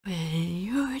When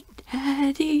your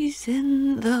daddy's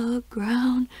in the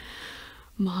ground,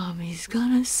 Mommy's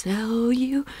gonna sell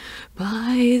you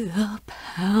by the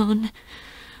pound.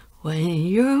 When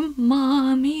your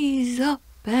mommy's up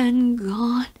and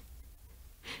gone,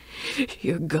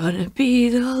 you're gonna be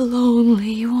the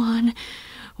lonely one.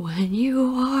 When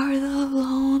you are the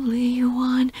lonely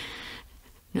one,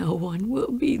 no one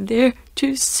will be there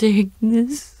to sing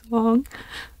this song.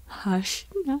 Hush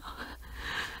now.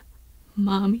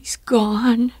 Mommy's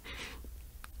gone.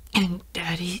 And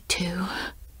Daddy too.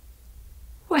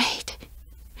 Wait.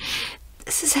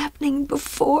 This is happening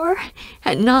before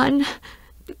and none.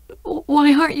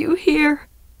 Why aren't you here?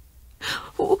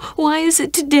 Why is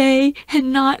it today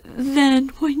and not then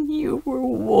when you were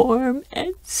warm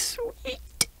and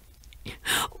sweet?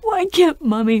 Why can't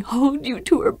Mommy hold you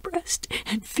to her breast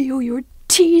and feel your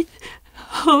teeth?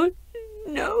 Oh,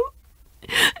 no.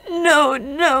 No,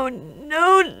 no,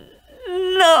 no,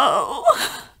 no.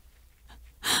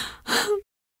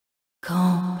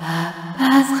 Quand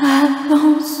papa sera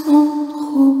dans son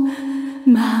trou,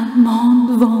 maman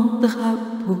te vendra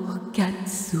pour 4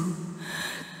 sous.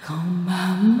 Quand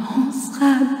maman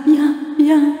sera bien,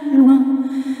 bien loin,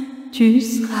 tu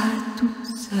seras tout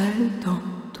seul dans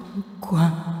ton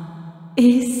coin.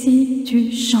 Et si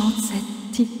tu chantes cette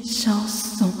petite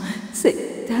chanson, c'est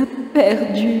que t'as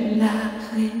perdu la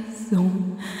raison.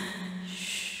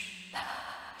 Chut,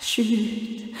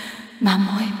 chut,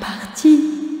 maman est partie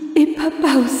et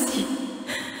papa aussi.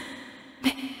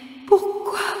 Mais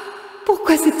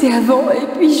pourquoi c'était avant et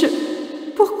puis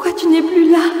pourquoi tu n'es plus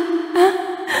là, hein?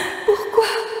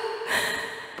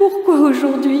 Pourquoi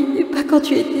aujourd'hui et pas quand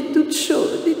tu étais toute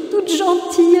chaude et toute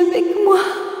gentille avec moi?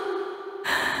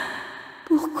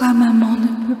 Pourquoi maman ne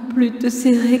peut plus te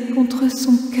serrer contre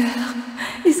son cœur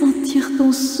et sentir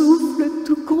ton souffle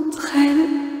tout contre elle?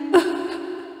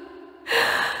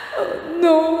 Oh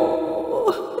non,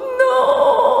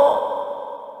 non!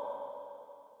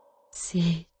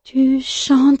 Si tu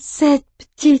chantes cette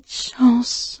petite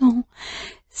chanson,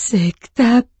 c'est que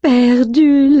t'as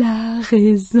perdu la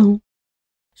raison.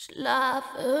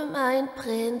 Schlafe, mein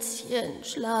Prinzchen,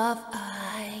 schlaf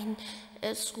ein,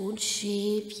 es ruhen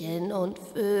Schäfchen und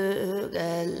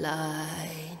Vögelein.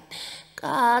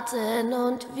 Garten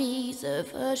und Wiese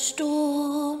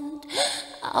verstummt,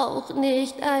 auch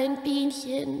nicht ein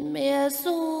Bienchen mehr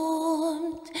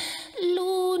summt.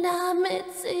 Luna mit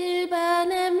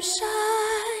silbernem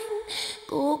Schein,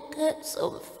 gucke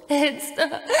zum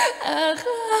Fenster herein.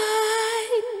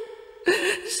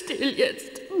 Still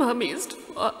jetzt, Mami ist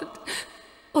fort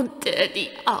und Daddy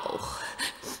auch.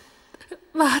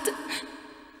 Warte,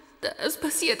 das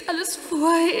passiert alles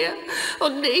vorher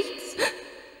und nichts.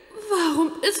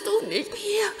 Warum bist du nicht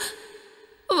hier?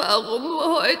 Warum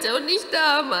heute und nicht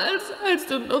damals, als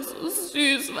du noch so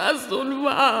süß warst und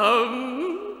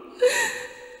warm?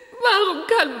 Warum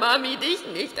kann Mami dich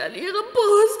nicht an ihre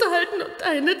Brust halten und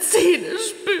deine Zähne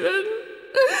spüren?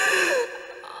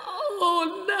 Oh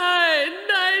nein,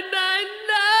 nein, nein,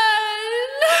 nein!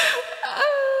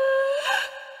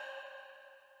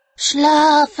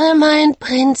 Schlafe, mein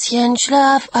Prinzchen,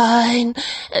 schlaf ein,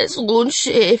 es ruhen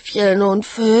Schäfchen und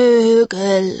Vögelein.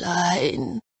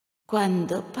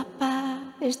 Cuando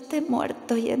papá esté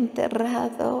muerto y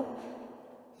enterrado,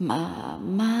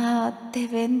 mamá te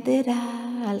venderá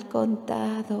al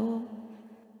contado.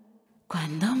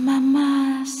 Cuando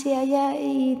mamá se haya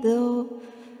ido,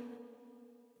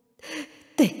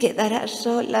 te quedarás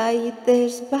sola y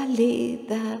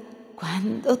desvalida.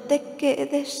 Cuando te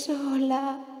quedes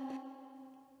sola,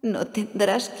 no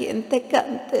tendrás quien te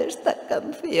cante esta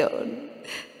canción.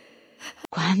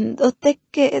 Cuando te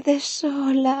quedes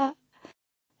sola,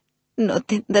 no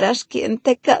tendrás quien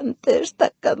te cante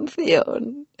esta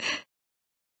canción.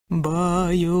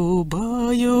 Баю,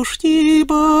 баюшки,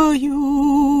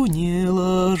 баю, не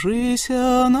ложись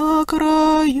на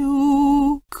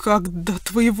краю. Когда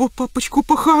твоего папочку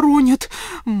похоронят,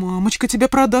 мамочка тебя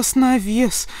продаст на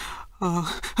вес. А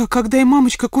когда и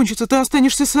мамочка кончится, ты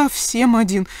останешься совсем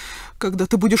один. Когда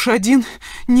ты будешь один,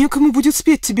 некому будет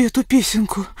спеть тебе эту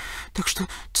песенку. Так что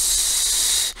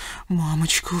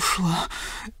мамочка ушла,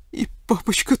 и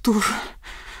папочка тоже.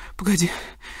 Погоди,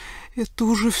 это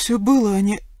уже все было, а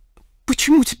не...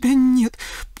 Почему тебя нет?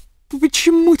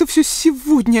 Почему это все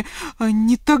сегодня, а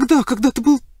не тогда, когда ты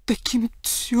был таким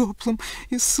теплым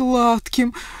и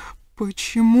сладким?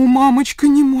 Почему мамочка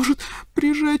не может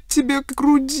прижать тебя к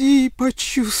груди и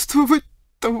почувствовать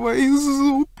твои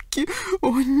зубки?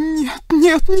 О, нет,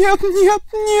 нет, нет, нет,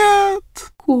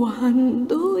 нет!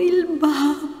 Cuando el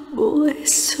babo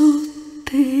es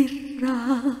soterrado,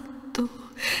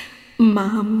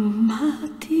 Mamma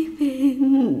ti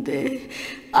vende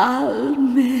al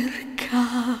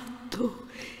mercato.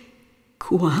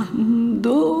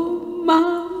 Quando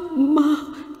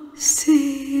mamma se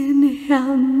ne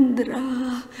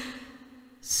andrà,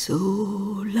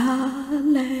 sola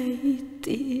lei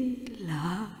ti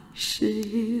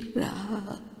lascerà.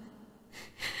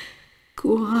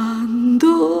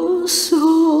 Quando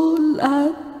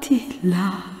sola ti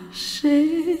lascerà,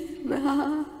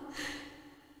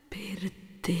 per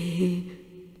te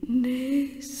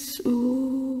nessuno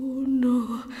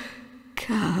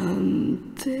canterà.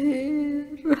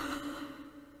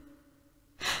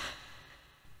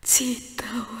 Zitta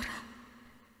ora,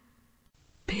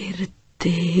 per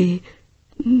te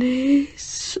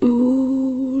nessuno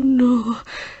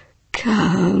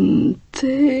canterà.